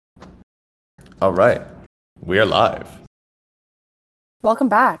All right, we are live. Welcome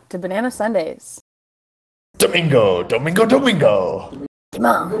back to Banana Sundays. Domingo, Domingo, Domingo.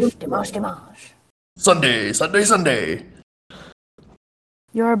 Dimanche, dimanche, dimanche. Sunday, Sunday, Sunday.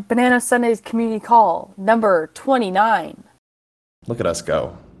 Your Banana Sundays community call, number 29. Look at us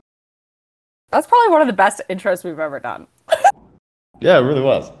go. That's probably one of the best intros we've ever done. Yeah, it really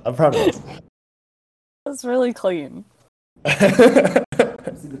was. I'm proud of us. That's really clean.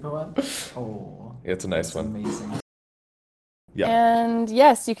 See the poem? Oh, It's a nice one. amazing. Yeah. And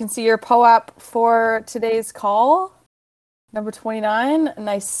yes, you can see your POAP for today's call, number 29. A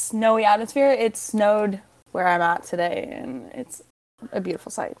nice snowy atmosphere. It snowed where I'm at today, and it's a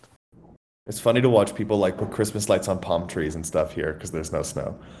beautiful sight. It's funny to watch people like put Christmas lights on palm trees and stuff here because there's no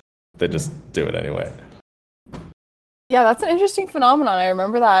snow. They just do it anyway. Yeah, that's an interesting phenomenon. I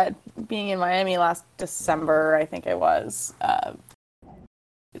remember that being in Miami last December, I think it was.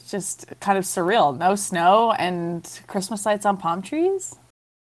 It's just kind of surreal. No snow and Christmas lights on palm trees.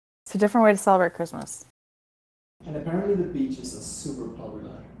 It's a different way to celebrate Christmas. And apparently the beaches are super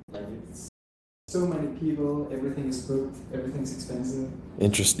popular. Like it's so many people, everything is booked, everything's expensive.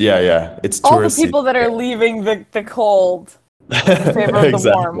 Yeah. It's touristy. All the people that are leaving the cold in favor of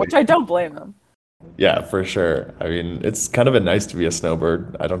the warm, which I don't blame them. Yeah, for sure. I mean, it's kind of nice to be a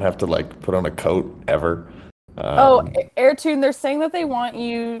snowbird. I don't have to like put on a coat ever. Airtune, they're saying that they want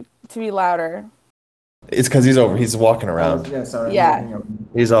you to be louder. It's because he's walking around. Yeah, sorry. Yeah.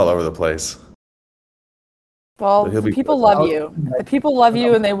 He's all over the place. Well, But he'll be people good. love you. The people love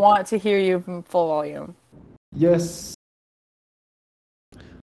you and they want to hear you in full volume. Yes.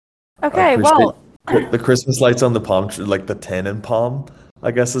 Okay, I well, appreciate the Christmas lights on the palm tree, like the tannin palm,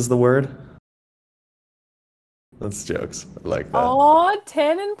 I guess is the word. That's jokes. I like that. aw,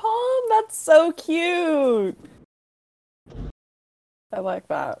 tannin palm? That's so cute. I like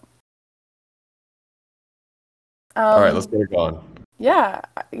that. All right, let's get it going. Yeah.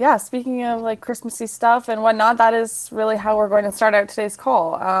 Speaking of like Christmassy stuff and whatnot, that is really how we're going to start out today's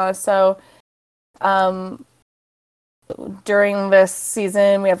call. During this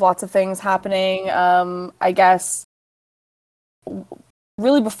season, we have lots of things happening. I guess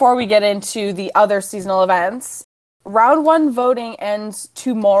really before we get into the other seasonal events, round 1 voting ends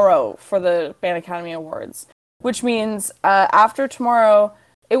tomorrow for the Band Academy Awards, which means after tomorrow,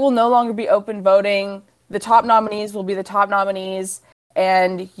 it will no longer be open voting. The top nominees will be the top nominees,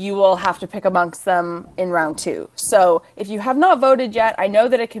 and you will have to pick amongst them in round 2. So if you have not voted yet, I know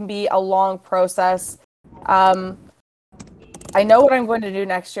that it can be a long process. I know what I'm going to do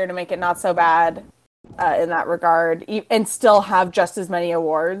next year to make it not so bad in that regard, and still have just as many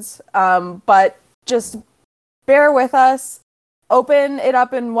awards. But just bear with us. Open it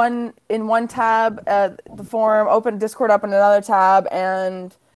up in one tab, the forum. Open Discord up in another tab,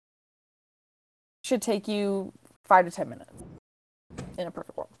 and should take you 5 to 10 minutes in a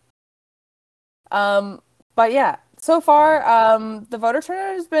perfect world. But yeah, so far the voter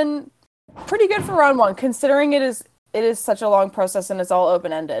turnout has been pretty good for round 1, considering it is such a long process and it's all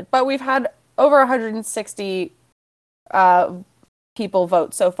open-ended. But we've had over 160 people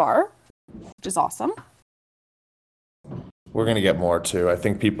vote so far, which is awesome. We're gonna get more too. I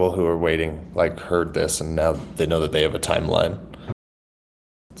think people who are waiting like heard this and now they know that they have a timeline.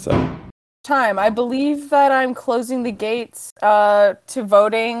 So I believe that I'm closing the gates to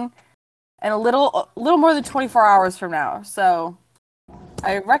voting in a little more than 24 hours from now. So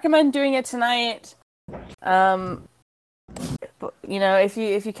I recommend doing it tonight. If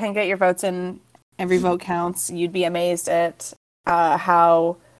you can get your votes in, every vote counts. You'd be amazed at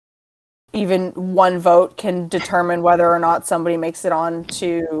how even one vote can determine whether or not somebody makes it on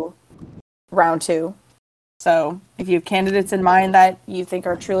to round 2. So if you have candidates in mind that you think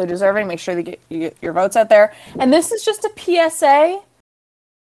are truly deserving, make sure you get your votes out there. And this is just a PSA.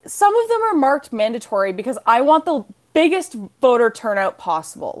 Some of them are marked mandatory because I want the biggest voter turnout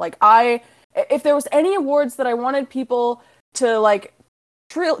possible. Like if there was any awards that I wanted people to like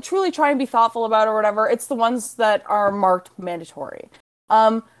truly try and be thoughtful about or whatever, it's the ones that are marked mandatory.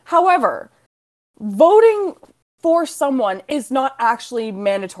 However, voting for someone is not actually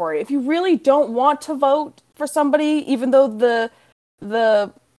mandatory. If you really don't want to vote for somebody, even though the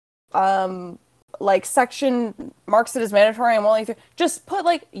section marks it as mandatory, I'm only just put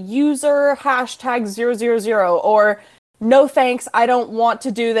like user #000 or no thanks, I don't want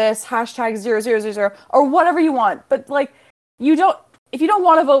to do this #000 or whatever you want. But like if you don't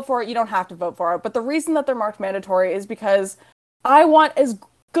want to vote for it, you don't have to vote for it. But the reason that they're marked mandatory is because I want as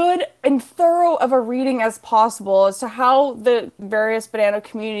good and thorough of a reading as possible as to how the various Banano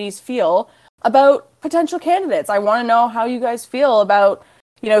communities feel about potential candidates. I want to know how you guys feel about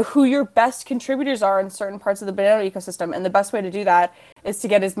who your best contributors are in certain parts of the Banano ecosystem. And the best way to do that is to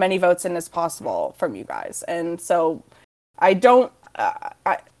get as many votes in as possible from you guys. And so I don't,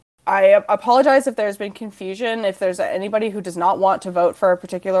 I apologize if there's been confusion. If there's anybody who does not want to vote for a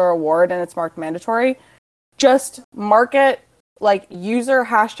particular award and it's marked mandatory, just mark it like user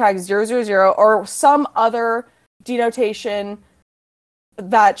 #000 or some other denotation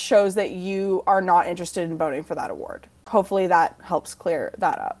that shows that you are not interested in voting for that award. Hopefully that helps clear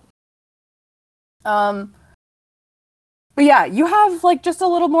that up. But yeah, you have like just a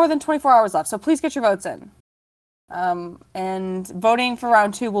little more than 24 hours left, so please get your votes in. And voting for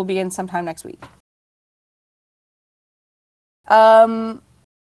round 2 will begin sometime next week. The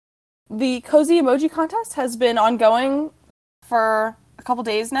Cozy Emoji Contest has been ongoing for a couple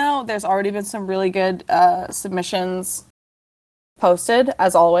days now. There's already been some really good submissions posted,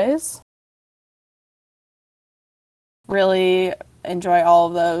 as always. Really enjoy all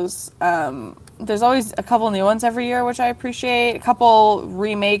of those. There's always a couple new ones every year, which I appreciate. A couple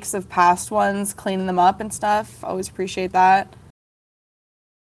remakes of past ones, cleaning them up and stuff. Always appreciate that.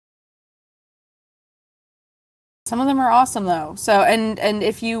 Some of them are awesome, though. So, and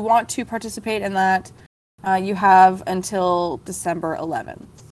if you want to participate in that, you have until December 11th.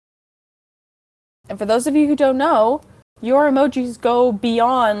 And for those of you who don't know, your emojis go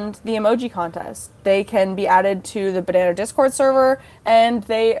beyond the emoji contest. They can be added to the Banano Discord server, and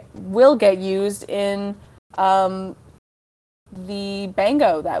they will get used in the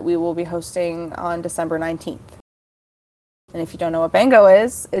Bango that we will be hosting on December 19th. And if you don't know what Bango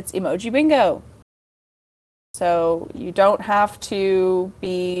is, it's Emoji Bingo. So you don't have to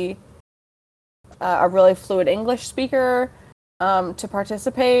be a really fluid English speaker to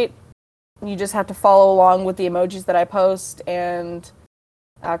participate. You just have to follow along with the emojis that I post and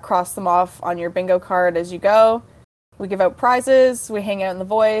cross them off on your bingo card as you go. We give out prizes, we hang out in the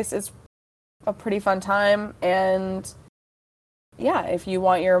voice. It's a pretty fun time. And yeah, if you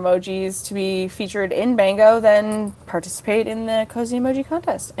want your emojis to be featured in Bango, then participate in the Cozy Emoji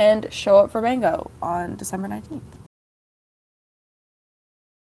Contest and show up for Bango on December 19th.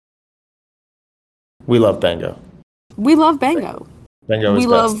 We love Bango. We love Bango. Bango is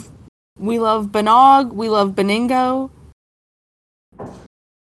best. We love Banog. We love Beningo.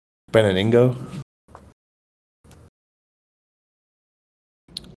 Beningo?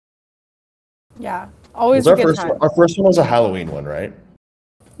 Yeah, always a good time. Our first one was a Halloween one, right?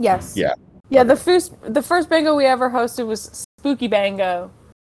 Yes. Yeah. Yeah, the first Bango we ever hosted was Spooky Bango.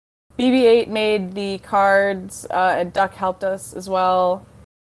 BB-8 made the cards, and Duck helped us as well.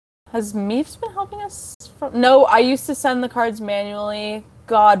 Has Meefs been helping us? No, I used to send the cards manually.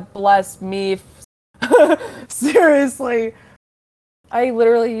 God bless Meefs. Seriously. I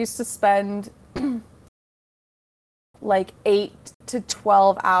literally used to spend like 8 to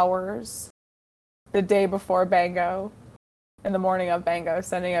 12 hours the day before Bango, in the morning of Bango,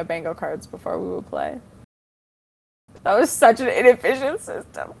 sending out Bango cards before we would play. That was such an inefficient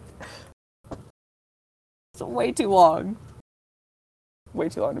system. It's way too long. Way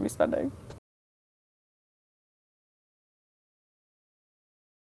too long to be spending.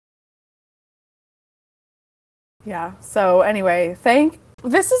 Yeah, so anyway,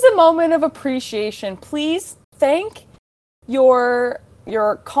 this is a moment of appreciation. Please thank your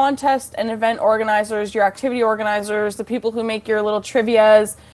contest and event organizers, your activity organizers, the people who make your little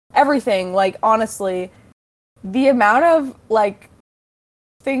trivias, everything. Like, honestly, the amount of, like,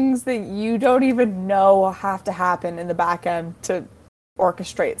 things that you don't even know have to happen in the back end to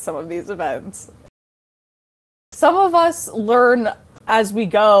orchestrate some of these events. Some of us learn as we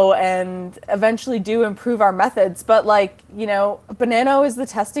go and eventually do improve our methods, but like, Banano is the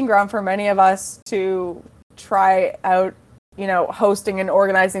testing ground for many of us to try out, hosting and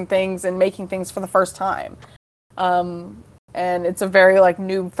organizing things and making things for the first time. And it's a very like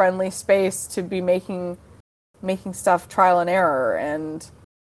noob friendly space to be making stuff trial and error, and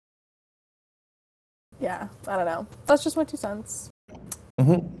yeah, I don't know. That's just my 2 cents.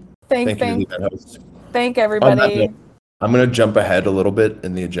 Mm-hmm. Thank everybody. I'm going to jump ahead a little bit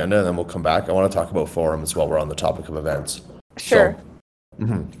in the agenda, and then we'll come back. I want to talk about forums while we're on the topic of events. Sure.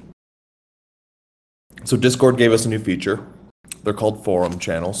 So Discord gave us a new feature. They're called forum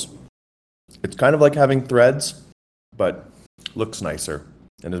channels. It's kind of like having threads, but looks nicer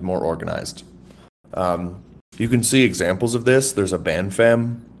and is more organized. You can see examples of this. There's a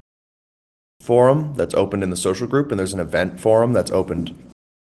BanFam forum that's opened in the social group, and there's an event forum that's opened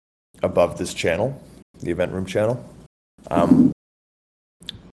above this channel, the event room channel.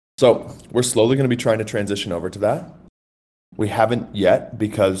 So we're slowly going to be trying to transition over to that. We haven't yet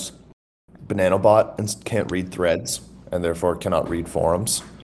because BananoBot can't read threads and therefore cannot read forums.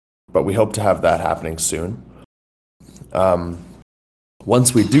 but we hope to have that happening soon.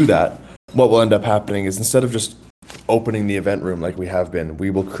 Once we do that, what will end up happening is instead of just opening the event room like we have been, we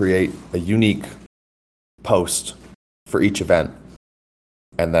will create a unique post for each event,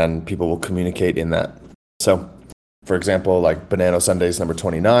 and then people will communicate in that. So, for example, like Banano Sundays number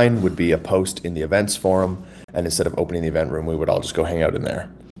 29 would be a post in the events forum, and instead of opening the event room, we would all just go hang out in there.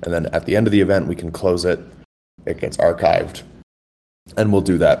 And then at the end of the event, we can close it. It gets archived, and we'll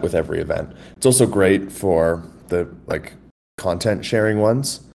do that with every event. It's also great for the like content sharing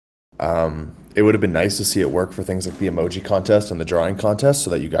ones. It would have been nice to see it work for things like the emoji contest and the drawing contest, so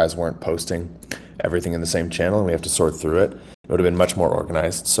that you guys weren't posting everything in the same channel and we have to sort through it. It would have been much more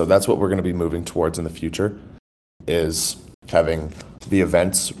organized. So that's what we're going to be moving towards in the future, is having the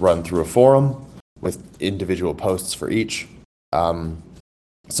events run through a forum with individual posts for each.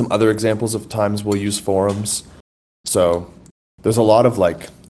 Some other examples of times we'll use forums. So there's a lot of like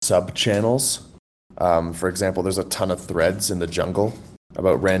sub channels. For example, there's a ton of threads in the jungle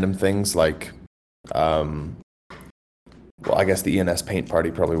about random things like, well, I guess the ENS paint party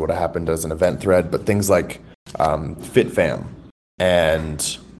probably would have happened as an event thread, but things like FitFam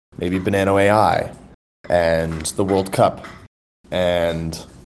and maybe Banano AI and the World Cup and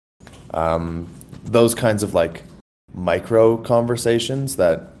those kinds of like micro conversations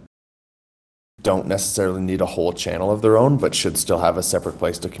that don't necessarily need a whole channel of their own, but should still have a separate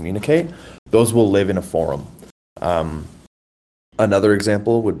place to communicate. Those will live in a forum. Another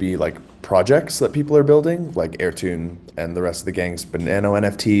example would be like projects that people are building, like Airtune and the rest of the gang's Banano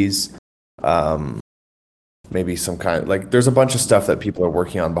NFTs. Maybe some kind of, like, there's a bunch of stuff that people are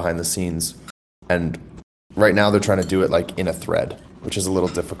working on behind the scenes. And right now they're trying to do it like in a thread, which is a little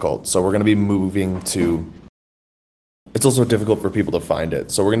difficult. So we're going to be moving to, it's also difficult for people to find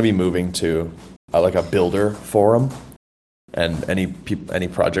it. So we're going to be moving to like a builder forum, and any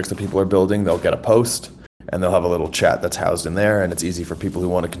projects that people are building, they'll get a post and they'll have a little chat that's housed in there, and it's easy for people who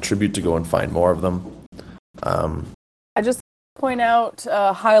want to contribute to go and find more of them. I just point out,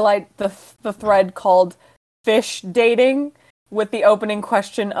 highlight the thread called Fish Dating, with the opening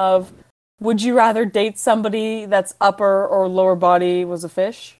question of, would you rather date somebody that's upper or lower body was a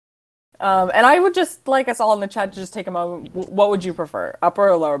fish? And I would just like us all in the chat to just take a moment. What would you prefer? Upper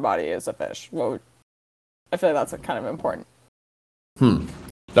or lower body is a fish? I feel like that's kind of important.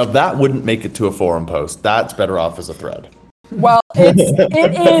 Now that wouldn't make it to a forum post. That's better off as a thread. Well, it is a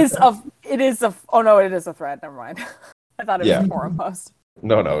thread. Never mind. I thought it was a forum post.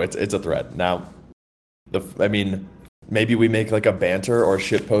 No, it's a thread. Now, maybe we make like a banter or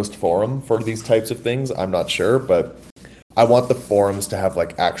shitpost forum for these types of things. I'm not sure, but I want the forums to have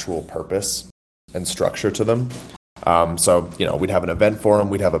like actual purpose and structure to them. So, we'd have an event forum,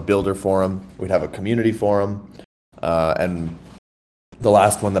 we'd have a builder forum, we'd have a community forum, and the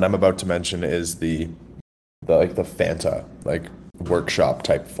last one that I'm about to mention is the Fanta like workshop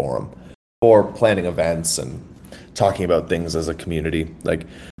type forum for planning events and talking about things as a community. Like,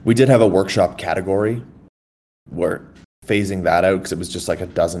 we did have a workshop category. We're phasing that out because it was just like a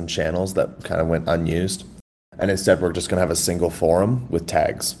dozen channels that kind of went unused. And instead, we're just going to have a single forum with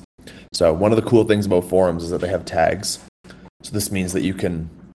tags. So one of the cool things about forums is that they have tags. So this means that you can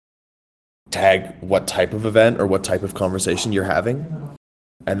tag what type of event or what type of conversation you're having,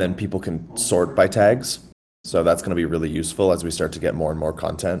 and then people can sort by tags. So that's going to be really useful as we start to get more and more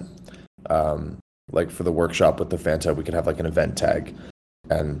content. Like for the workshop with the Fanta, we could have like an event tag,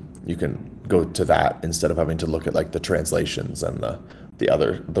 and you can go to that instead of having to look at like the translations and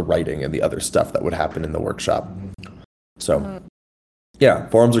the writing and the other stuff that would happen in the workshop. So yeah,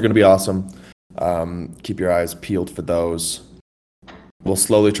 forums are going to be awesome. Keep your eyes peeled for those. We'll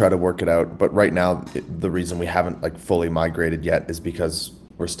slowly try to work it out, but right now the reason we haven't like fully migrated yet is because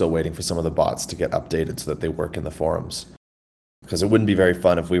we're still waiting for some of the bots to get updated so that they work in the forums. Because it wouldn't be very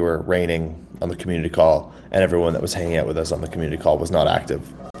fun if we were raining on the community call and everyone that was hanging out with us on the community call was not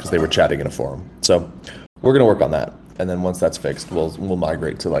active because they were chatting in a forum. So we're going to work on that. And then once that's fixed, we'll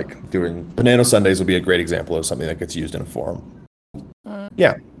migrate to like doing Banano Sundays will be a great example of something that gets used in a forum.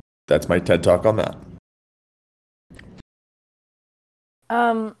 Yeah, that's my TED Talk on that.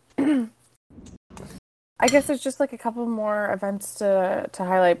 I guess there's just like a couple more events to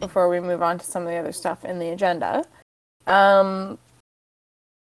highlight before we move on to some of the other stuff in the agenda. But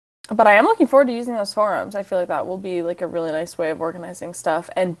I am looking forward to using those forums. I feel like that will be like a really nice way of organizing stuff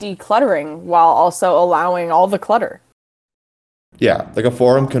and decluttering while also allowing all the clutter. Yeah, like a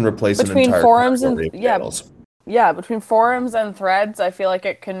forum can replace between an entire forums and channels. Between forums and threads, I feel like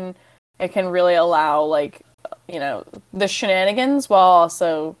it can really allow like the shenanigans while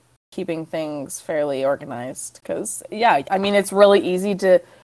also keeping things fairly organized. Because it's really easy to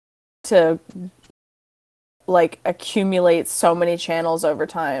to like accumulate so many channels over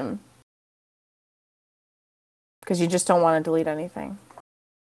time, because you just don't want to delete anything.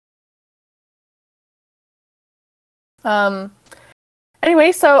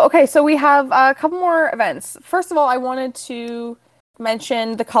 Anyway, so we have a couple more events. First of all, I wanted to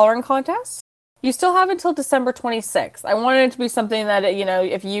mention the coloring contest. You still have until December 26th. I wanted it to be something that, you know,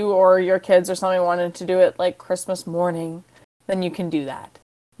 if you or your kids or something wanted to do it like Christmas morning, then you can do that.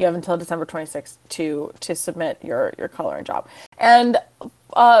 You have until December 26th to submit your coloring job. And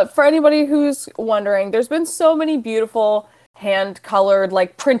for anybody who's wondering, there's been so many beautiful hand-colored,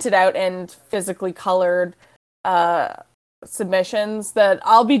 like printed out and physically colored submissions that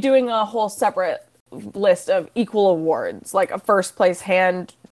I'll be doing a whole separate list of equal awards, like a first place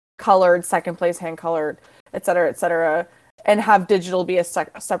hand-colored, second place hand-colored, etc., and have digital be a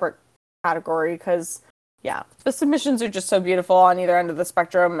separate category, because yeah, the submissions are just so beautiful on either end of the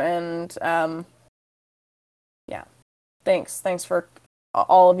spectrum, and yeah, thanks for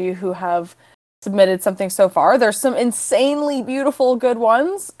all of you who have submitted something so far. There's some insanely beautiful good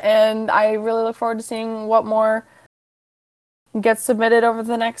ones, and I really look forward to seeing what more gets submitted over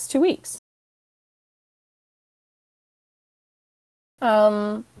the next 2 weeks.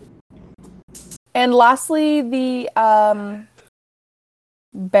 And lastly, the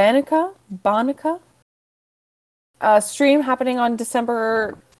Banano stream happening on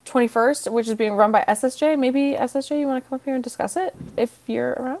December 21st, which is being run by SSJ. Maybe SSJ, you want to come up here and discuss it if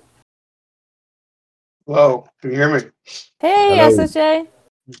you're around? Hello, can you hear me? Hey, Hello. SSJ.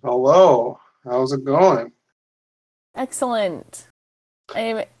 Hello, how's it going? Excellent.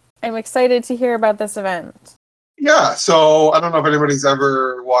 I'm excited to hear about this event. Yeah, so I don't know if anybody's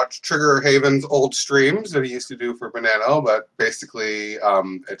ever watched Trigger Haven's old streams that he used to do for Banano, but basically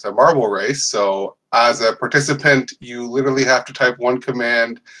it's a marble race. So as a participant, you literally have to type one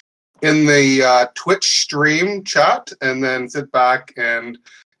command in the Twitch stream chat and then sit back and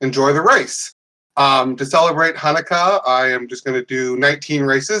enjoy the race. To celebrate Hanukkah, I am just going to do 19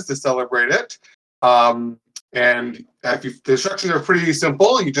 races to celebrate it. And the instructions are pretty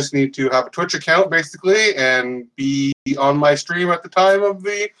simple. You just need to have a Twitch account, basically, and be on my stream at the time of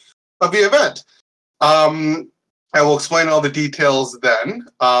the event. I will explain all the details then.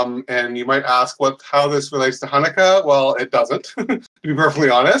 And you might ask how this relates to Hanukkah. Well, it doesn't, to be perfectly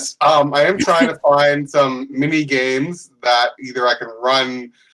honest. I am trying to find some mini games that either I can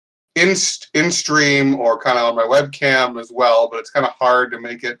run in stream or kind of on my webcam as well, but it's kind of hard to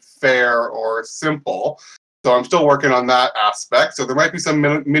make it fair or simple. So I'm still working on that aspect. So there might be some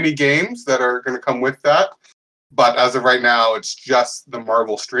mini games that are going to come with that, but as of right now, it's just the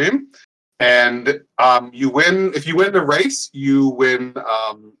marble stream. And you win if you win the race. You win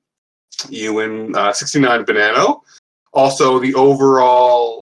 69 Banano. Also, the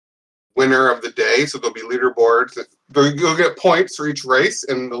overall winner of the day. So there'll be leaderboards. You'll get points for each race,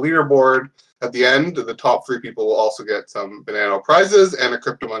 and the leaderboard at the end, the top 3 people will also get some Banano prizes and a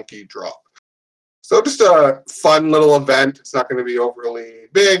CryptoMonkey drop. So just a fun little event. It's not going to be overly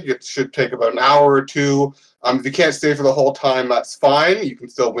big. It should take about an hour or two. If you can't stay for the whole time, that's fine. You can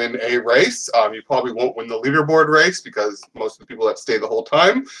still win a race. You probably won't win the leaderboard race because most of the people that stay the whole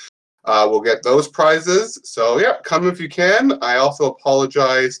time will get those prizes. So yeah, come if you can. I also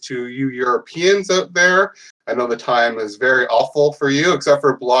apologize to you Europeans out there. I know the time is very awful for you, except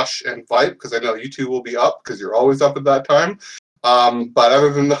for Blush and Vipe, because I know you two will be up because you're always up at that time. But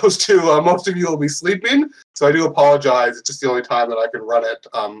other than those two, most of you will be sleeping. So I do apologize. It's just the only time that I can run it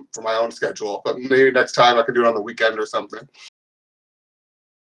for my own schedule. But maybe next time I can do it on the weekend or something.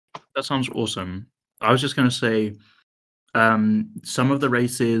 That sounds awesome. I was just going to say, some of the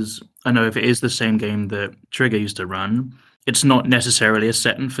races, I know if it is the same game that Trigger used to run, it's not necessarily a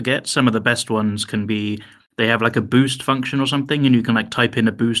set and forget. Some of the best ones can be, they have like a boost function or something, and you can like type in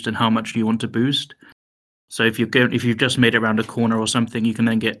a boost and how much you want to boost. So if you've just made it around a corner or something, you can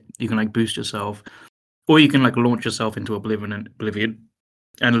like boost yourself, or you can like launch yourself into oblivion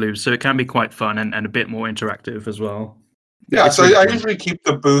and lose. So it can be quite fun and a bit more interactive as well. Yeah, It's so really I fun. usually keep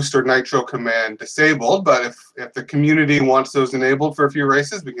the boost or nitro command disabled, but if the community wants those enabled for a few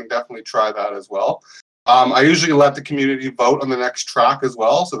races, we can definitely try that as well. I usually let the community vote on the next track as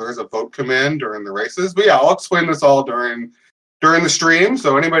well, so there's a vote command during the races. But yeah, I'll explain this all during the stream.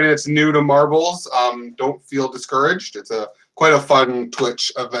 So anybody that's new to marbles, don't feel discouraged. It's quite a fun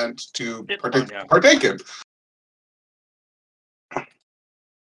Twitch event to partake in.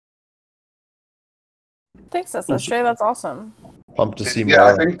 Thanks, SSJ. That's awesome. Pumped to see more. Yeah,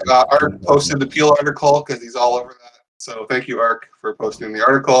 I think Art posted the Peel article because he's all over that. So thank you, Ark, for posting the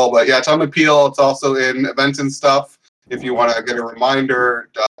article. But yeah, it's on the Peel. It's also in events and stuff. If you want to get a reminder,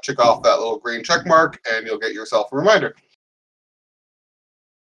 check off that little green check mark, and you'll get yourself a reminder.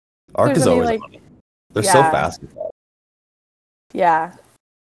 Arc There's is any, always like- on. They're so Yeah. fast. Yeah.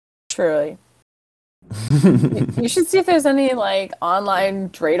 Truly. You should see if there's any like online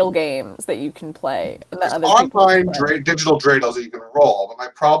dreidel games that you can play. And that There's other people can online play. digital dreidels that you can roll, but my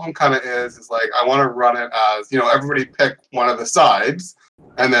problem kind of is like I want to run it as, everybody pick one of the sides,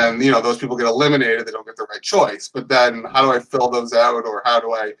 and then, those people get eliminated, they don't get the right choice. But then how do I fill those out, or how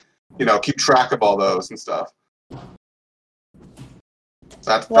do I, keep track of all those and stuff?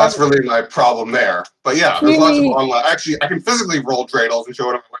 That's really my problem there. But yeah, there's lots of online. Actually, I can physically roll dreidels and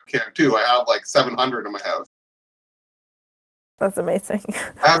show it on my webcam too. I have like 700 in my house. That's amazing.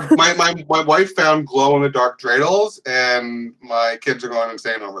 My wife found glow in the dark dreidels, and my kids are going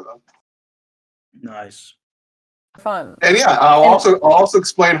insane over them. Nice. Fun. And yeah, I'll also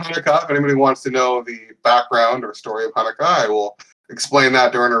explain Hanukkah. If anybody wants to know the background or story of Hanukkah, I will explain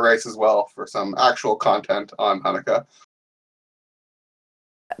that during a race as well for some actual content on Hanukkah.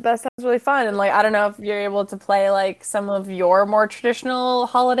 That sounds really fun. And like, I don't know if you're able to play like some of your more traditional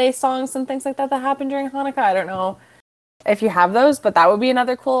holiday songs and things like that happen during Hanukkah. I don't know if you have those, but that would be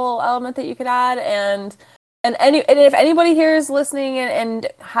another cool element that you could add. And if anybody here is listening and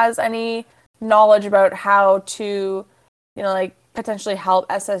has any knowledge about how to, like potentially help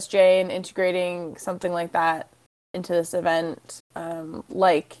SSJ in integrating something like that into this event,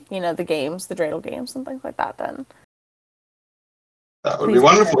 like, the games, the dreidel games and things like that, then that would be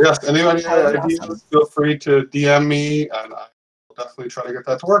wonderful. Yes. Anybody have ideas, awesome. Feel free to DM me, and I will definitely try to get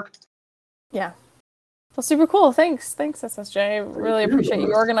that to work. Yeah. Well, super cool. Thanks, SSJ. Really appreciate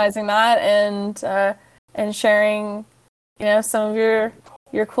you organizing that and sharing, some of your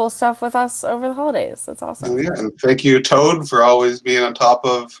cool stuff with us over the holidays. That's awesome. Yeah, and thank you, Toad, for always being on top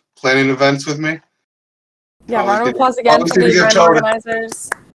of planning events with me. Yeah, round of applause again for the event organizers.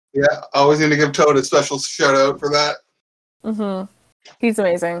 Yeah, always going to give Toad a special shout out for that. Mm-hmm. He's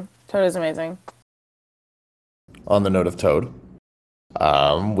amazing. Toad is amazing. On the note of Toad,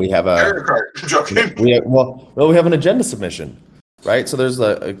 we have joking. We have an agenda submission, right? So there's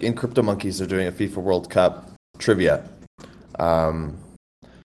in Crypto Monkeys they're doing a FIFA World Cup trivia.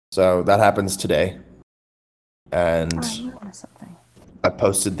 So that happens today, and I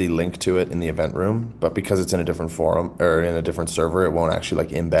posted the link to it in the event room, but because it's in a different forum or in a different server, it won't actually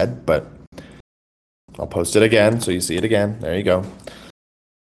embed. But I'll post it again, so you see it again. There you go.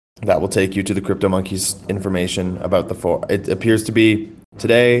 That will take you to the Crypto Monkeys information about the forum. It appears to be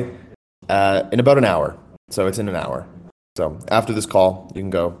today in about an hour. So it's in an hour. So after this call, you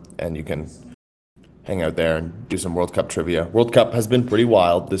can go and you can hang out there and do some World Cup trivia. World Cup has been pretty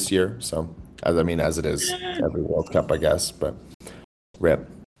wild this year. So, as it is every World Cup, I guess. But rip.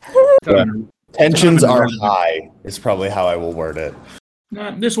 Tensions are high is probably how I will word it.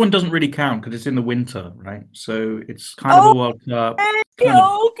 No, this one doesn't really count because it's in the winter, right? So it's kind of a World Cup.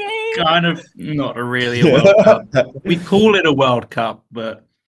 Kind of not really a World Cup. We call it a World Cup, but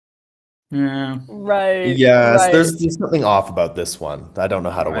yeah. Right. Yes, right. There's something off about this one. I don't know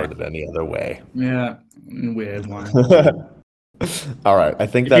how to word it any other way. Yeah, weird one. All right, I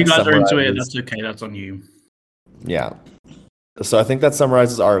think if you guys are into it, that's okay. That's on you. Yeah. So I think that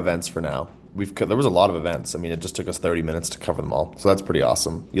summarizes our events for now. There was a lot of events. I mean, it just took us 30 minutes to cover them all. So that's pretty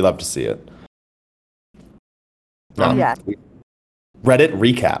awesome. You love to see it. Yeah. Reddit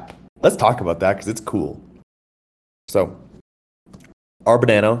recap. Let's talk about that because it's cool. So, our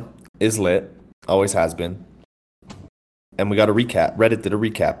Banano is lit. Always has been. And we got a recap. Reddit did a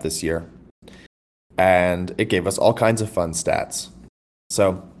recap this year. And it gave us all kinds of fun stats.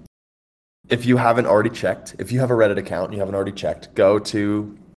 So, if you haven't already checked, if you have a Reddit account and you haven't already checked, go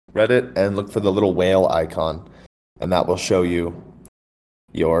to Reddit and look for the little whale icon. And that will show you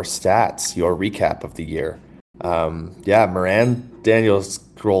your stats, your recap of the year. Moran Daniels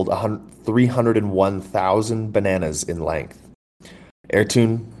scrolled 301,000 bananas in length.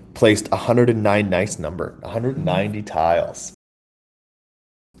 Airtune placed 109, nice number, 190 tiles.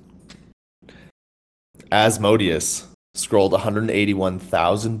 Asmodeus scrolled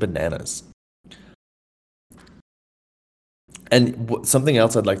 181,000 bananas. And something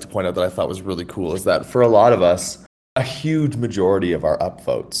else I'd like to point out that I thought was really cool is that for a lot of us, a huge majority of our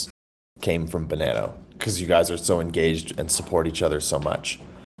upvotes came from Banano because you guys are so engaged and support each other so much.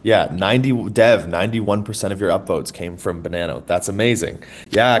 Yeah, 91% of your upvotes came from Banano. That's amazing.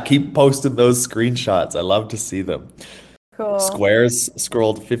 Yeah, keep posting those screenshots. I love to see them. Cool. Squares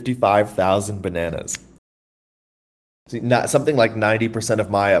scrolled 55,000 bananas. See, something like 90%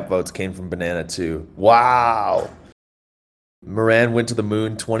 of my upvotes came from Banana too. Wow. Moran went to the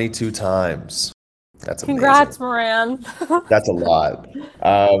moon 22 times. That's Congrats, amazing. Moran. That's a lot.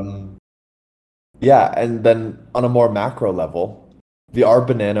 Yeah, and then on a more macro level, the R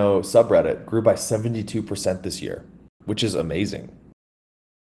Banano subreddit grew by 72% this year, which is amazing.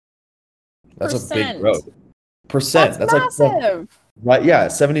 That's a big growth. That's That's like massive. right, yeah,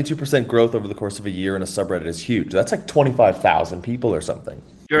 72% growth over the course of a year in a subreddit is huge. That's like 25,000 people or something.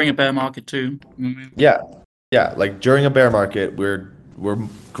 During a bear market too. Yeah. Yeah, like during a bear market, we're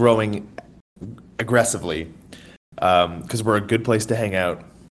growing aggressively because we're a good place to hang out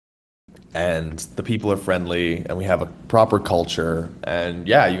and the people are friendly and we have a proper culture and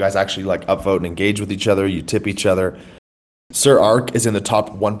yeah, you guys actually like upvote and engage with each other, you tip each other. Sir Ark is in the top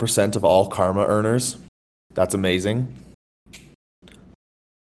 1% of all karma earners. That's amazing.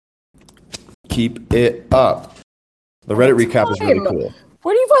 Keep it up. The Reddit recap is really cool.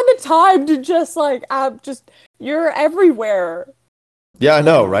 Where do you find the time to just like you're everywhere? Yeah, I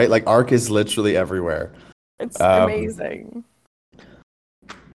know, right? Like Ark is literally everywhere. It's amazing.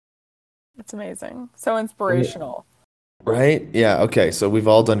 It's amazing. So inspirational. Right? Yeah, okay. So we've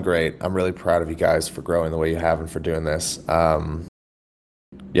all done great. I'm really proud of you guys for growing the way you have and for doing this.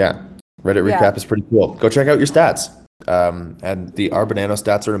 Yeah. Reddit recap is pretty cool. Go check out your stats. And the R Banano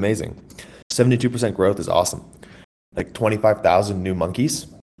stats are amazing. 72% growth is awesome. Like 25,000 new monkeys.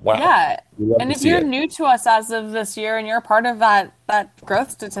 Wow. Yeah. And if you're new to us as of this year and you're a part of that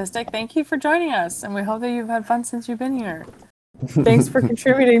growth statistic, thank you for joining us. And we hope that you've had fun since you've been here. Thanks for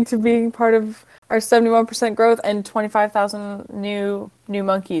contributing to being part of our 71% growth and 25,000 new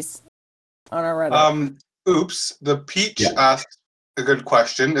monkeys on our Reddit. Oops. The Peach asked a good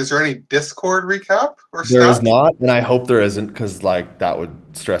question. Is there any Discord recap or There stats? is not, and I hope there isn't, because like that would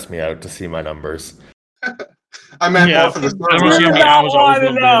stress me out to see my numbers. I meant more for the I don't see how many hours I was logged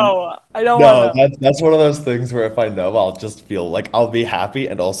in. I don't No, want to. that's one of those things where if I know, I'll just feel like I'll be happy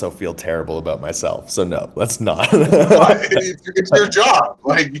and also feel terrible about myself. So no, let's not. It's your job.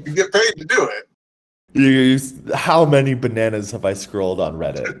 Like you get paid to do it. How many bananas have I scrolled on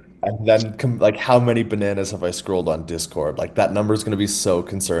Reddit? And then like how many bananas have I scrolled on Discord? Like that number is going to be so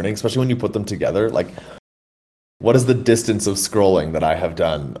concerning, especially when you put them together. Like what is the distance of scrolling that I have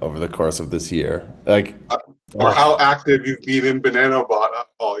done over the course of this year? Like or how active you've been in Banana Bot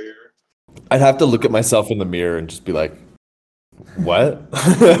all year. I'd have to look at myself in the mirror and just be like, what?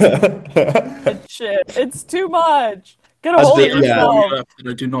 Shit, it's too much. Get a hold of yourself.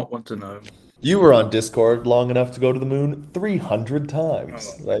 I do not want to know. You were on Discord long enough to go to the moon 300 times.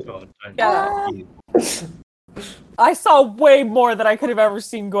 Oh, like, God, I saw way more than I could have ever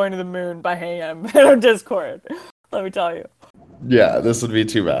seen going to the moon by hanging out on Discord. Let me tell you. Yeah, this would be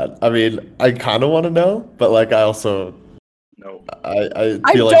too bad. I mean, I kind of want to know, but like, I also no. I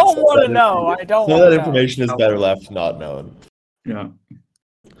I feel don't want to know. I don't. Some of that information is better left not known. Yeah.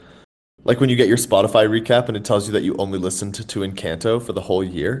 Like when you get your Spotify recap and it tells you that you only listened to Encanto for the whole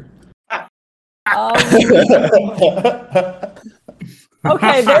year.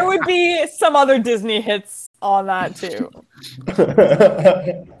 Okay, there would be some other Disney hits on that too.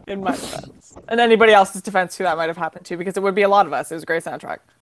 In my defense. And anybody else's defense who that might have happened to, because it would be a lot of us. It was a great soundtrack.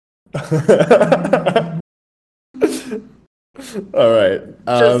 All right.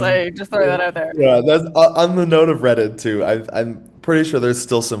 Just throw that out there. Yeah, that's on the note of Reddit too. I'm pretty sure there's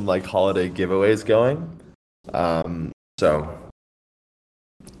still some like holiday giveaways going.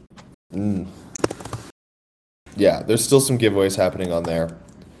 Yeah, there's still some giveaways happening on there.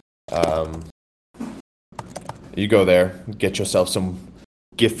 You go there, get yourself some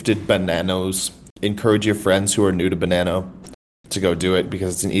gifted bananos. Encourage your friends who are new to Banano to go do it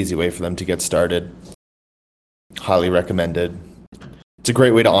because it's an easy way for them to get started. Highly recommended. It's a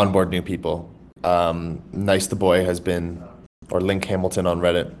great way to onboard new people. Nice the Boy has been, or Link Hamilton on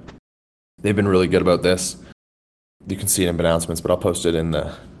Reddit. They've been really good about this. You can see it in announcements, but I'll post it in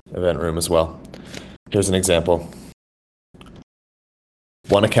the event room as well. Here's an example.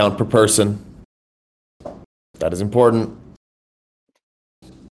 1 account per person. That is important.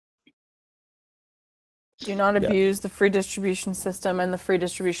 Do not abuse the free distribution system, and the free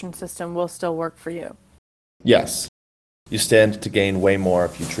distribution system will still work for you. Yes. You stand to gain way more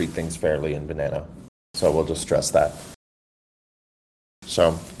if you treat things fairly in Banano. So we'll just stress that.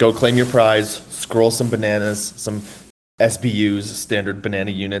 So go claim your prize, scroll some bananas, some SBUs, standard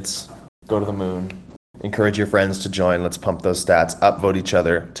banana units, go to the moon, encourage your friends to join, let's pump those stats, upvote each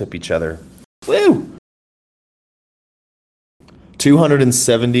other, tip each other. Woo!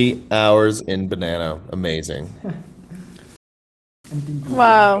 270 hours in Banano. Amazing.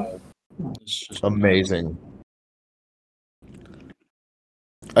 Wow. Amazing.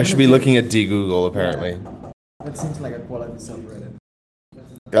 I should be looking at D-Google, apparently. That seems like a quality subreddit.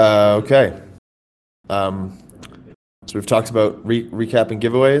 Okay. So we've talked about recapping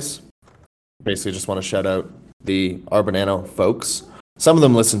giveaways. Basically, just want to shout out the Banano folks. Some of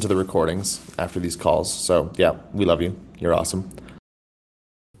them listen to the recordings after these calls. So yeah, we love you. You're awesome.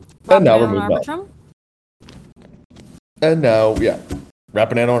 And now we're moving on. Arbitrum? And now, yeah,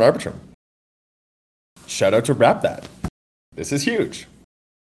 Rap Banano and Arbitrum. Shout out to Rap That. This is huge.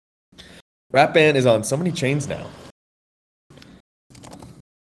 Rap Band is on so many chains now.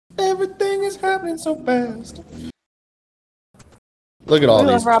 Everything is happening so fast. Look at all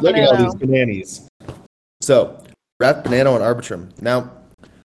these. Look at all these bananas. So, Rap Banano and Arbitrum. Now,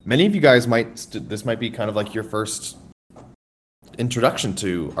 many of you guys this might be kind of like your first introduction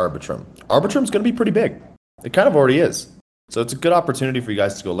to Arbitrum. Arbitrum's going to be pretty big. It kind of already is. So it's a good opportunity for you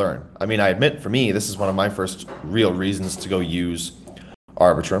guys to go learn. I mean, I admit, for me, this is one of my first real reasons to go use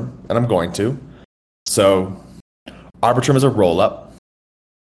Arbitrum, and I'm going to. So, Arbitrum is a roll-up.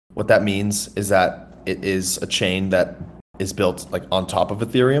 What that means is that it is a chain that is built like on top of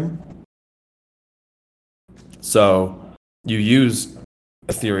Ethereum. So, you use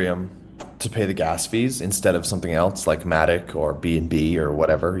Ethereum to pay the gas fees instead of something else like Matic or BNB or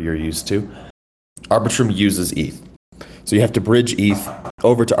whatever you're used to. Arbitrum uses ETH. So you have to bridge ETH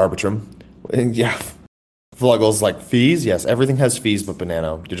over to Arbitrum. And yeah, Fluggles like fees. Yes, everything has fees but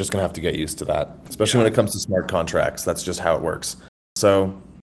Banano. You're just going to have to get used to that, especially when it comes to smart contracts. That's just how it works. So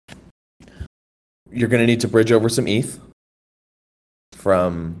you're going to need to bridge over some ETH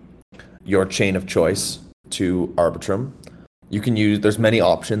from your chain of choice to Arbitrum. There's many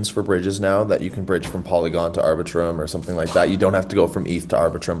options for bridges now that you can bridge from Polygon to Arbitrum or something like that. You don't have to go from ETH to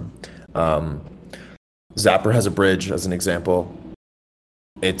Arbitrum. Zapper has a bridge as an example.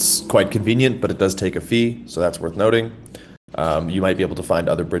 It's quite convenient, but it does take a fee, so that's worth noting. You might be able to find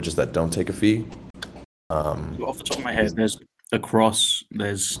other bridges that don't take a fee. Off the top of my head, there's Across,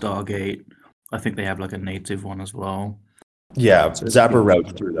 there's Stargate. I think they have like a native one as well. Yeah, so Zapper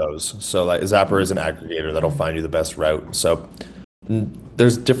routes through those. So like Zapper is an aggregator that'll find you the best route. So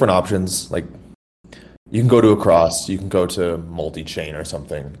there's different options. Like you can go to Across, you can go to multi-chain or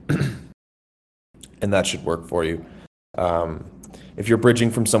something, and that should work for you. If you're bridging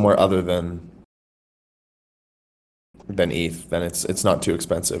from somewhere other than ETH, then it's not too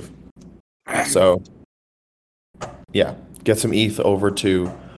expensive. So yeah, get some ETH over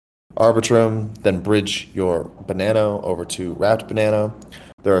to Arbitrum, then bridge your Banano over to Wrapped Banano.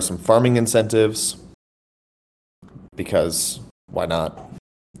 There are some farming incentives because why not?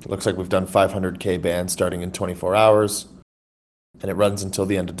 It looks like we've done 500k bans starting in 24 hours, and it runs until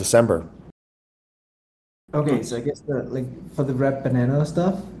the end of December. Okay, so I guess for the Wrapped Banano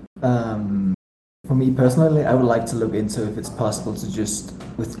stuff, for me personally, I would like to look into if it's possible to just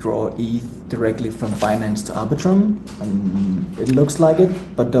withdraw ETH directly from Binance to Arbitrum. It looks like it,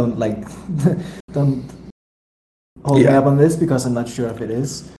 but don't hold me up on this because I'm not sure if it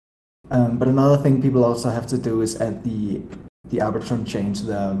is. But another thing people also have to do is add the Arbitrum chain to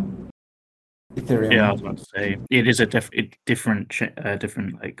the Ethereum. Yeah, I was about to say it is a different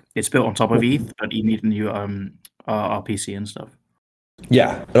like it's built on top of ETH, but you need a new RPC and stuff.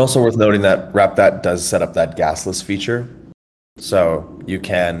 Yeah, and also worth noting that Wrap does set up that gasless feature, so you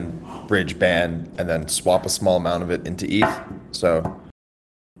can bridge ban and then swap a small amount of it into ETH. So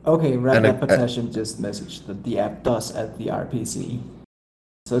okay, Wrap Protection just messaged that the app does add the RPC,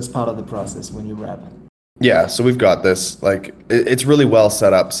 so it's part of the process when you wrap. Yeah, so we've got this. Like it's really well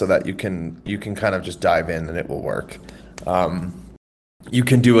set up so that you can kind of just dive in and it will work. You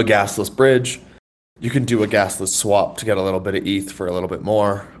can do a gasless bridge. You can do a gasless swap to get a little bit of ETH for a little bit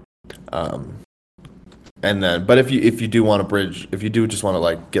more. And then, but if you do want to bridge, if you do just want to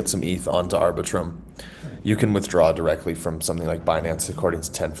like get some ETH onto Arbitrum, you can withdraw directly from something like Binance according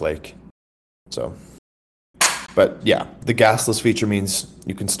to Tenflake. So, but yeah, the gasless feature means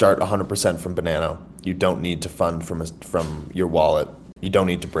you can start 100% from Banano. You don't need to fund from your wallet. You don't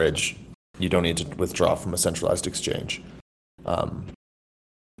need to bridge. You don't need to withdraw from a centralized exchange.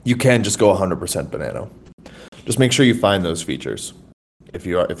 You can just go 100% Banano. Just make sure you find those features if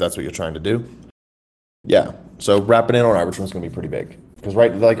that's what you're trying to do. Yeah. So Wrap Banano and Arbitrum is going to be pretty big because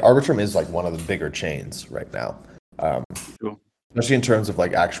Arbitrum is like one of the bigger chains right now. Cool. Especially in terms of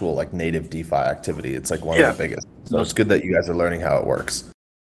like actual like native DeFi activity, it's like one of the biggest. So it's good that you guys are learning how it works.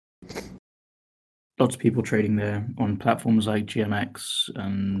 Lots of people trading there on platforms like GMX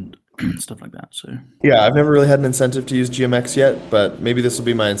and stuff like that. So yeah, I've never really had an incentive to use GMX yet, but maybe this will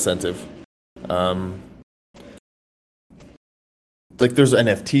be my incentive. Like there's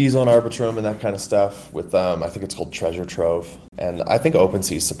NFTs on Arbitrum and that kind of stuff with I think it's called Treasure Trove, and I think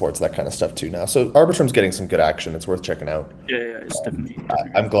OpenSea supports that kind of stuff too now. So Arbitrum's getting some good action. It's worth checking out. Yeah, it's definitely.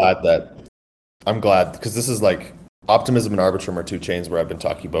 I'm glad that I'm glad because this is like Optimism and Arbitrum are two chains where I've been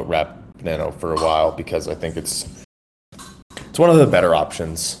talking about Wrap Banano for a while because I think it's one of the better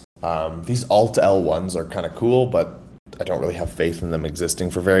options. These Alt L1s are kind of cool, but I don't really have faith in them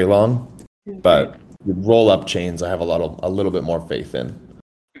existing for very long. But roll up chains, I have a little bit more faith in.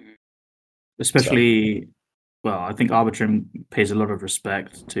 Especially, well, I think Arbitrum pays a lot of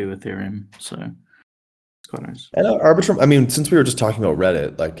respect to Ethereum, so it's quite nice. And Arbitrum, I mean, since we were just talking about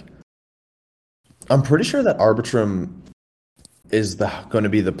Reddit, like, I'm pretty sure that Arbitrum is going to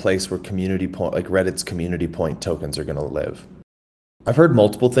be the place where Reddit's community point tokens are going to live. I've heard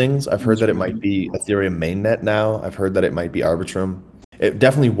multiple things. I've heard that it might be Ethereum mainnet now. I've heard that it might be Arbitrum. It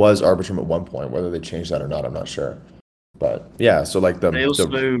definitely was Arbitrum at one point. Whether they changed that or not, I'm not sure. But yeah, so like they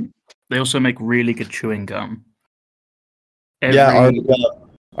also make really good chewing gum.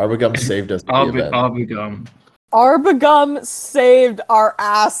 Arbogum saved us. Arbogum. Arbogum saved our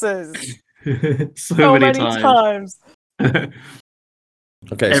asses so many times.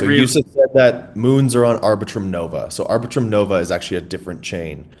 Okay, so Yusuf said that moons are on Arbitrum Nova. So Arbitrum Nova is actually a different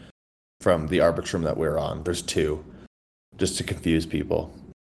chain from the Arbitrum that we're on. There's two, just to confuse people.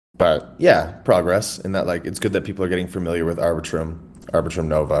 But yeah, progress in that, like, it's good that people are getting familiar with Arbitrum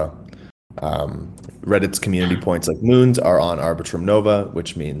Nova. Reddit's community points like moons are on Arbitrum Nova,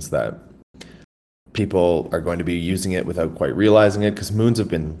 which means that people are going to be using it without quite realizing it because moons have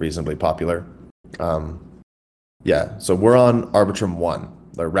been reasonably popular. Yeah, so we're on Arbitrum 1.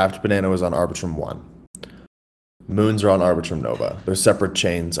 The Wrapped Banano is on Arbitrum 1. Moons are on Arbitrum Nova. They're separate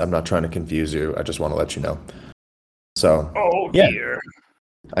chains. I'm not trying to confuse you. I just want to let you know. So, dear.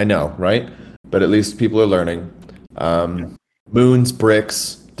 I know, right? But at least people are learning. Moons,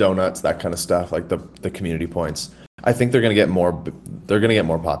 bricks, donuts, that kind of stuff, like the community points. I think they're going to get more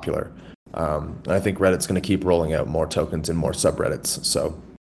popular. And I think Reddit's going to keep rolling out more tokens and more subreddits. So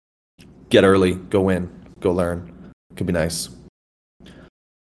get early, go in, go learn. Could be nice.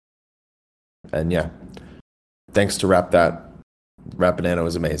 And yeah, thanks to Wrap Banano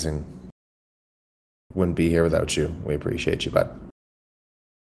is amazing. Wouldn't be here without you. We appreciate you, bud.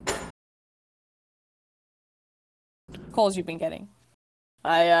 Calls you've been getting.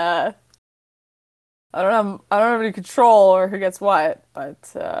 I don't have any control or who gets what,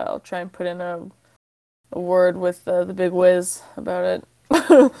 but I'll try and put in a word with the big whiz about it.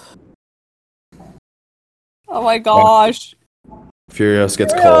 Oh my gosh. Furious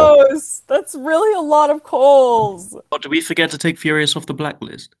gets coal. That's really a lot of coals. Oh, did we forget to take Furious off the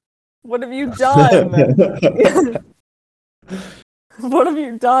blacklist? What have you done? What have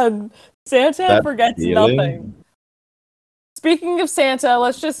you done? Santa forgets nothing. Speaking of Santa,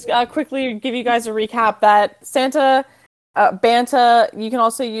 let's just quickly give you guys a recap that Santa, Banta, you can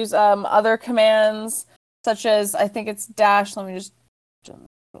also use other commands, such as, I think it's dash, let me just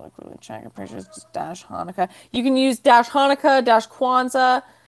quickly check, I'm pretty sure it's just dash Hanukkah. You can use dash Hanukkah, dash Kwanzaa,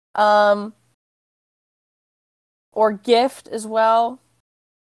 or gift as well.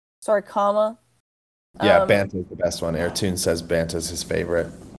 Sorry, comma. Yeah, Banta's the best one. Airtune says Banta's his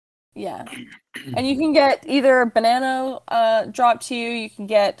favorite. Yeah. And you can get either Banano dropped to you can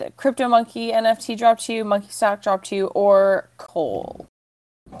get Crypto Monkey NFT dropped to you, Monkey Stock dropped to you, or Coal.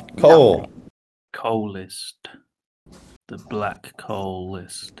 Coal list. The black coal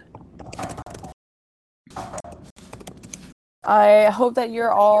list. I hope that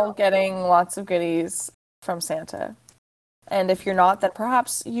you're all getting lots of goodies from Santa. And if you're not, then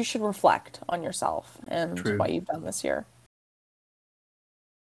perhaps you should reflect on yourself and what you've done this year.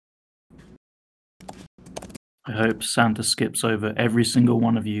 I hope Santa skips over every single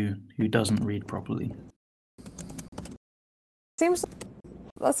one of you who doesn't read properly. That seems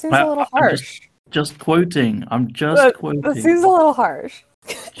a little harsh. Just quoting. I'm just quoting. That seems a little harsh.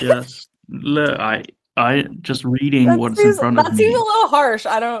 Just look, I just reading what's in front of me. That seems a little harsh.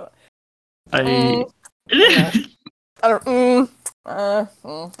 I don't know. I don't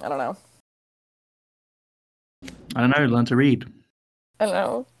know. Learn to read. I don't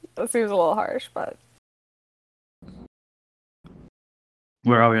know. That seems a little harsh, but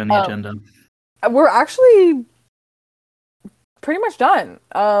where are we on the agenda? We're actually pretty much done.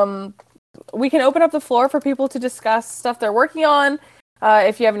 We can open up the floor for people to discuss stuff they're working on.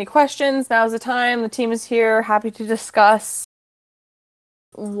 If you have any questions, now's the time. The team is here, happy to discuss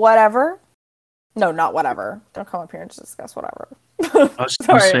whatever. No, not whatever. Don't come up here and just discuss whatever.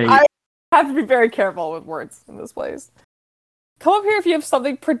 Sorry, I have to be very careful with words in this place. Come up here if you have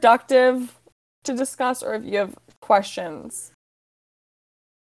something productive to discuss or if you have questions.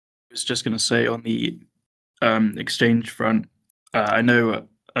 I was just going to say on the exchange front, I know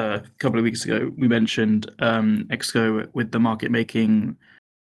a couple of weeks ago we mentioned Exco with the market making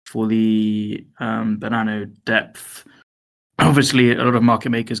for the Banano depth. Obviously, a lot of market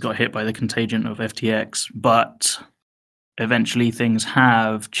makers got hit by the contagion of FTX, but eventually things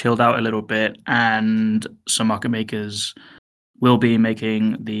have chilled out a little bit, and some market makers will be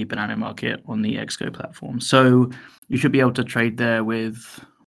making the Banano market on the Exco platform. So you should be able to trade there with,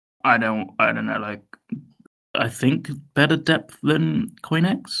 I don't know, like, I think better depth than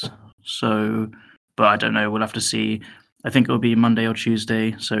CoinEx. So, but I don't know. We'll have to see. I think it will be Monday or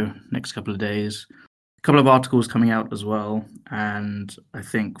Tuesday, so next couple of days. A couple of articles coming out as well, and I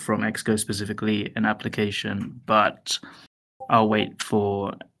think from Exco specifically an application, but I'll wait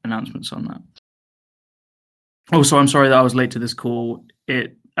for announcements on that. Also, I'm sorry that I was late to this call.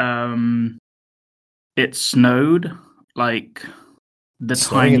 It snowed like the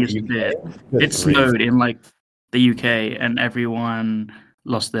Snowing in the tiniest UK? bit. Good It grief. snowed in like the UK, and everyone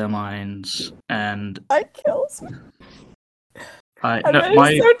lost their minds. And That kills me. I I no,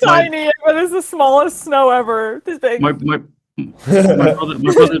 bet it's so tiny. I bet it's the smallest snow ever. This big. my brother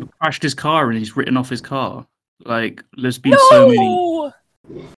crashed his car and he's written off his car. Like, there's been so many. No!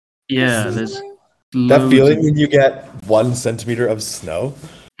 Yeah, This there's is- That loads feeling of- when you get 1 centimeter of snow?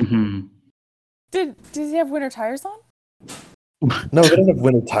 Mhm. Does he have winter tires on? No, they don't have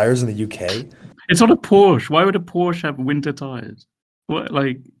winter tires in the UK. It's not a Porsche. Why would a Porsche have winter tires? What,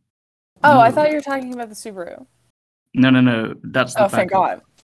 like? Oh, I no. thought you were talking about the Subaru. No. That's the Oh, thank backup.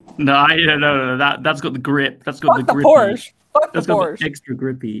 God. No. That's got the grip. That's got Fuck the the grippy. Porsche. Fuck the That's got Porsche. the extra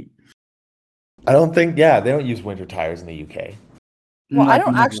grippy. I don't think, they don't use winter tires in the UK. Well, I Not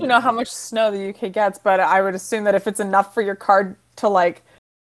don't never. actually know how much snow the UK gets, but I would assume that if it's enough for your car to like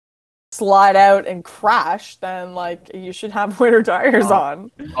slide out and crash, then like you should have winter tires Oh.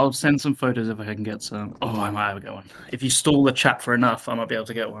 on. I'll send some photos if I can get some. Oh, I might have a get one. If you stall the chat for enough, I might be able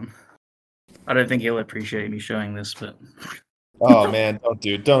to get one. I don't think he'll appreciate me showing this, but Oh man, don't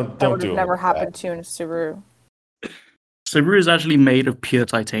That don't would do have it never like happened to a Subaru. Subaru is actually made of pure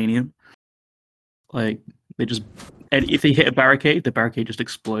titanium. Like, they just, and if they hit a barricade, the barricade just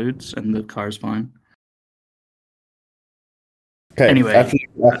explodes and the car is fine. Okay. Anyway.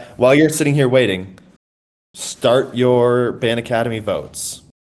 While you're sitting here waiting, start your Ban Academy votes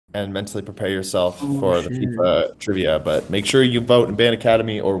and mentally prepare yourself Oh, for the shit. FIFA trivia. But make sure you vote in Ban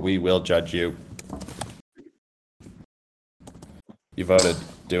Academy, or we will judge you. You voted.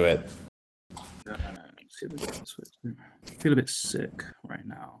 Do it. No. I feel a bit sick right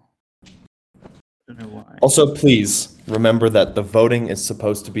now. I don't know why. Also, please remember that the voting is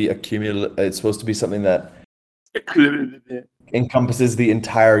supposed to be accumulative. It's supposed to be something that encompasses the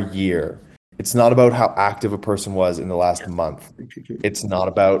entire year. It's not about how active a person was in the last month. It's not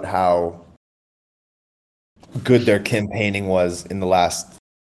about how good their campaigning was in the last,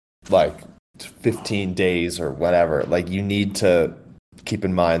 like, 15 days or whatever. Like, you need to keep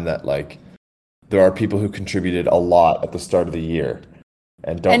in mind that, like, there are people who contributed a lot at the start of the year.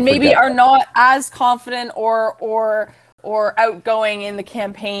 And don't And maybe forget are not as confident or outgoing in the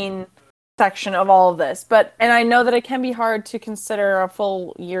campaign section of all of this. And I know that it can be hard to consider a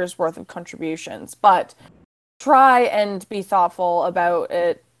full year's worth of contributions, but try and be thoughtful about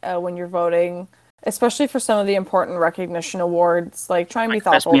it when you're voting, especially for some of the important recognition awards. Like, try and be Like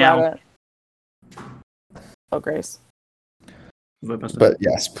Best thoughtful about Meow. it. Oh, Grace. But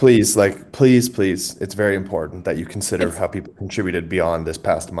yes, please, it's very important that you consider how people contributed beyond this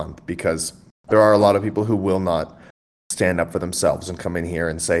past month, because there are a lot of people who will not stand up for themselves and come in here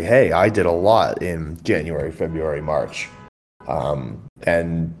and say, hey, I did a lot in January, February, March.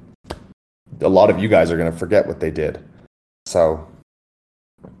 And a lot of you guys are going to forget what they did. So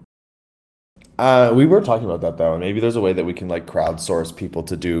we were talking about that, though, and maybe there's a way that we can, like, crowdsource people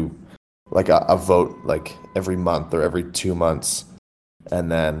to do, like, a vote, like, every month or every 2 months.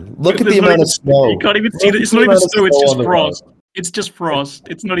 And then look at the amount of snow. You can't even see that. It's not even snow. It's just frost. It's just frost.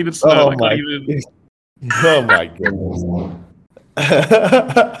 It's not even snow. I can't even. Oh my goodness.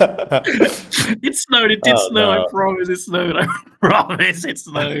 It snowed. It did Oh, snow. no. I promise it snowed. I promise it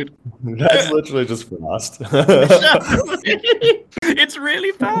snowed. That's literally just frost. It's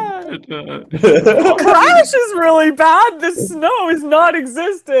really bad. Crash is really bad. The snow is not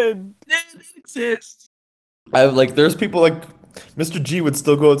existed. It exists. There's people like Mr. G would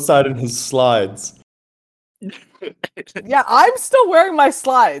still go outside in his slides. Yeah, I'm still wearing my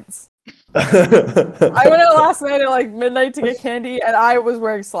slides. I went out last night at like midnight to get candy, and I was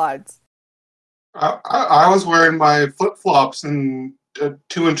wearing slides. I was wearing my flip flops in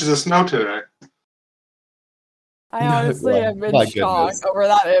 2 inches of snow today. I honestly Well, have been my shocked goodness. over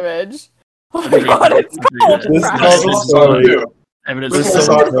that image. Oh my god, it's cold. This Crash. tells a story. Evidence This is is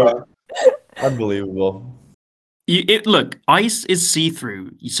so so unbelievable. Look, ice is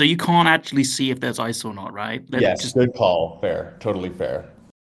see-through, so you can't actually see if there's ice or not, right? Yes, good call. Fair. Totally fair.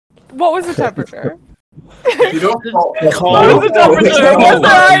 What was the temperature? You don't What was the temperature? Was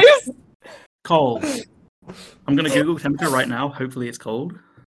there ice? Cold. I'm gonna Google temperature right now. Hopefully, it's cold.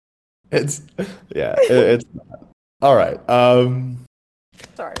 It's all right.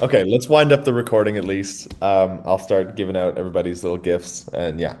 Sorry. Okay, let's wind up the recording at least. I'll start giving out everybody's little gifts,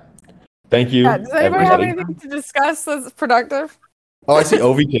 and yeah, thank you. Yeah, does anybody have everybody. anything to discuss that's productive? Oh, I see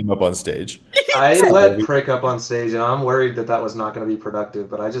Ovi came up on stage. I let Prick up on stage, and I'm worried that was not going to be productive,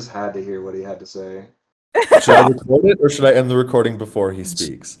 but I just had to hear what he had to say. Should I record it or should I end the recording before he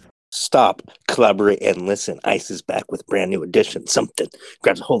speaks? Stop, collaborate, and listen. Ice is back with brand new edition. Something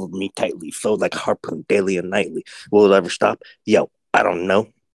grabs a hold of me tightly, flowed like a harpoon daily and nightly. Will it ever stop? Yo, I don't know.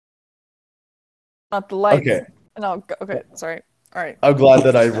 Not the lights. Okay. No, okay, sorry. All right. I'm glad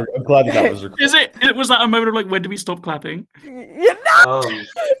that was recorded. Is it? Was that a moment of like, when do we stop clapping? Yeah, no!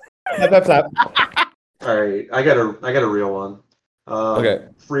 Clap, clap. All right, I got a real one. Okay.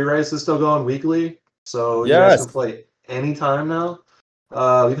 Free Rice is still going weekly, so you Yes. guys can play anytime now.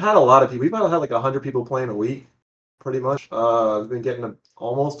 We've had a lot of people. We've had like 100 people playing a week, pretty much. We've been getting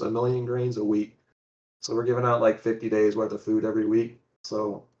almost 1 million grains a week. So we're giving out like 50 days worth of food every week.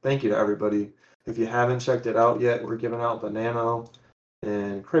 So thank you to everybody. If you haven't checked it out yet, we're giving out Banano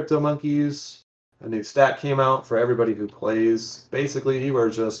and Crypto Monkeys. A new stat came out for everybody who plays. Basically, you are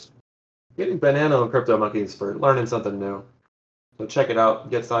just getting Banano and Crypto Monkeys for learning something new. So check it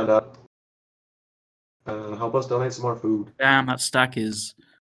out, get signed up, and help us donate some more food. Damn, that stack is.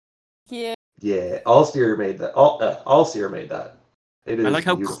 Yeah. Yeah, Allseer made that. Allseer made that. It is I like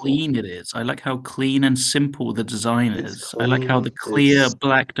how beautiful. clean it is. I like how clean and simple the design It's is. I like how the clean, clear it's-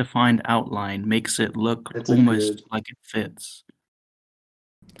 black defined outline makes it look It's a almost good- like it fits.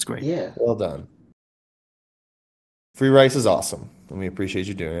 It's great. Yeah. Well done. Free rice is awesome, and we appreciate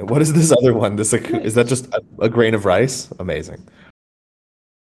you doing it. What is this other one? Is that just a grain of rice? Amazing.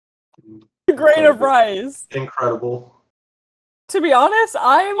 A grain of rice. Incredible. To be honest,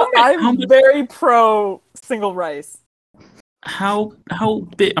 I'm how much- very pro single rice. How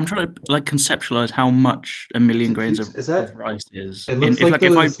big? I'm trying to like conceptualize how much 1 million grains of, Is that- of rice is. it looks if like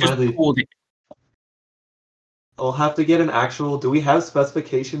if I those just smiley- poured it, I'll have to get an actual. Do we have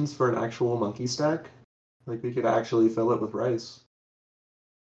specifications for an actual monkey stack? Like we could actually fill it with rice.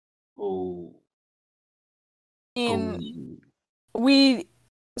 oh,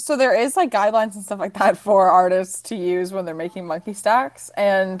 So there is like guidelines and stuff like that for artists to use when they're making monkey stacks,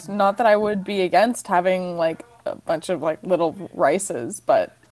 and not that I would be against having like a bunch of like little rices,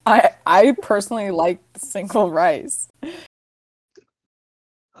 but I personally like the single rice.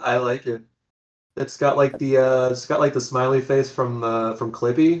 I like it. It's got like the smiley face from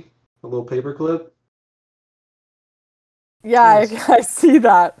Clippy, a little paper clip. Yeah, Nice. I see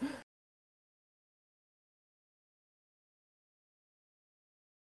that.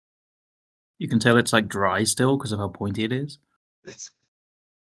 you can tell it's like dry still because of how pointy it is. It's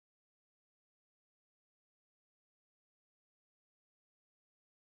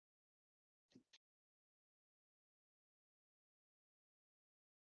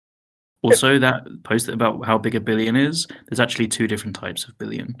Also, that post about how big a billion is, there's actually 2 different types of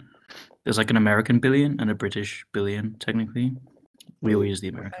billion. There's like an American billion and a British billion, technically. We all use the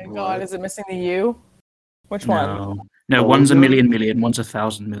Oh American. my god, is it missing the U? Which one? No, Oh, one's a no. million, one's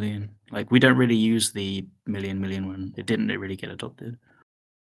 1,000 million. Like, we don't really use the million one. It didn't really get adopted.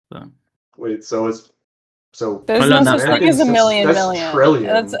 But wait, so it's so There's I no learned such that thing as a that's- million that's million. trillion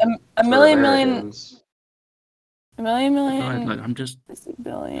That's a for million Americans. million God, like, I'm just is a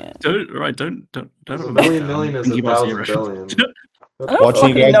billion. don't A about million that. million I'm is thinking about 1,000 zero. billion. I don't Watching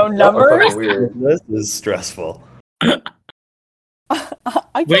you fucking guys- know numbers. Fucking weird. This is stressful.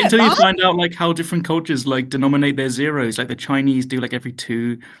 I Wait get until you that. find out like how different cultures like denominate their zeros. Like the Chinese do like every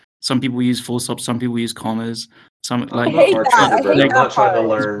 2. Some people use full stops. Some people use commas. Some like I hate I'm that. I hate I'm not that trying to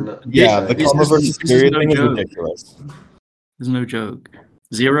part. learn. Yeah, the This comma is- versus this is period no thing is joke. ridiculous. There's no joke.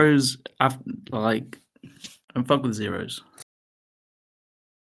 Zeros, like, I'm fuck with zeros.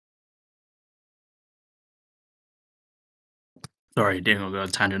 Sorry, didn't go on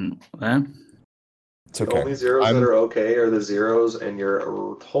a tangent there. It's The okay. only zeros I'm- that are okay are the zeros and your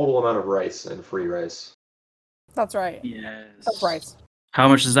total amount of rice and free rice. That's right. Yes. That's right. How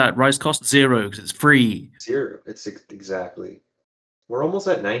much does that rice cost? 0 because it's free. Zero. It's exactly. We're almost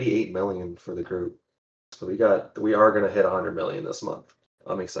at 98 million for the group, so we are gonna hit 100 million this month.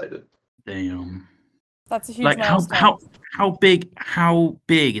 I'm excited. Damn. That's a huge Like milestone. how big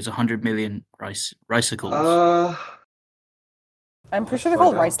is 100 million ricicles? I'm pretty sure they're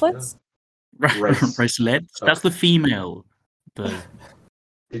Let's called find out, ricelets. Rice. Ricelets. Oh. That's the female. The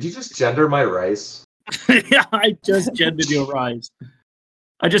Did you just gender my rice? yeah, I just gendered your rice.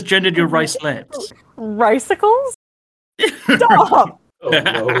 I just gendered your ricelets. Ricicles? Stop! Oh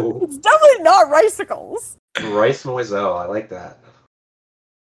no. It's definitely not ricicles. Rice Noiselle. I like that.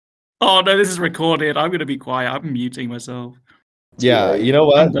 Oh no, this is recorded. I'm gonna be quiet. I'm muting myself. Yeah, late. you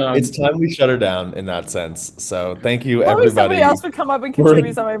know I'm what? done. It's time we shut her down in that sense. So thank you, Probably everybody. somebody else would come up and We're-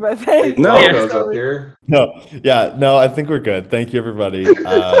 contribute something, but thank No. you. Logos up here. No, I think we're good. Thank you, everybody.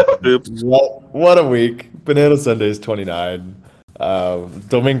 Oops. What a week. Banana Sundays 29.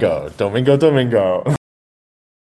 Domingo.